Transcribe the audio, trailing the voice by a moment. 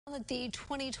That the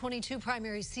 2022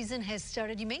 primary season has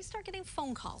started, you may start getting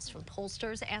phone calls from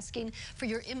pollsters asking for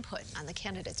your input on the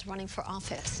candidates running for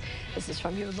office. This is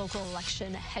from your local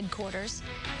election headquarters.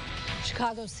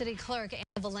 Chicago City Clerk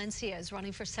Anna Valencia is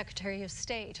running for Secretary of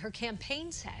State. Her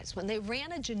campaign says when they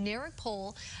ran a generic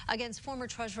poll against former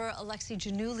Treasurer Alexei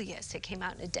Janulius, it came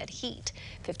out in a dead heat.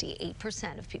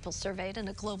 58% of people surveyed in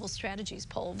a Global Strategies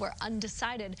poll were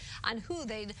undecided on who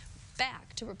they'd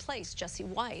back to replace Jesse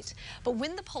White. But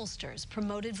when the pollsters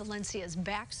promoted Valencia's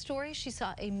backstory, she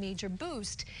saw a major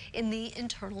boost in the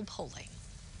internal polling.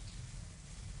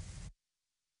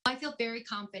 I feel very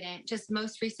confident. Just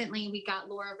most recently, we got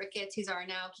Laura Ricketts, who's our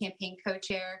now campaign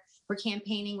co-chair. We're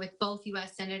campaigning with both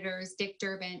U.S. Senators Dick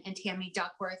Durbin and Tammy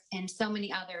Duckworth and so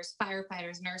many others,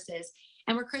 firefighters, nurses.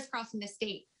 And we're crisscrossing the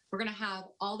state. We're going to have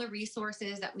all the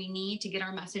resources that we need to get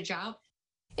our message out.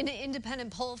 An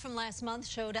independent poll from last month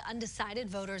showed undecided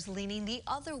voters leaning the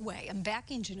other way and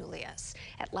backing Janulius.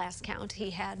 At last count, he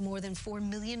had more than $4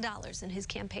 million in his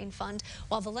campaign fund,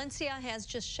 while Valencia has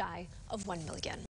just shy of $1 million.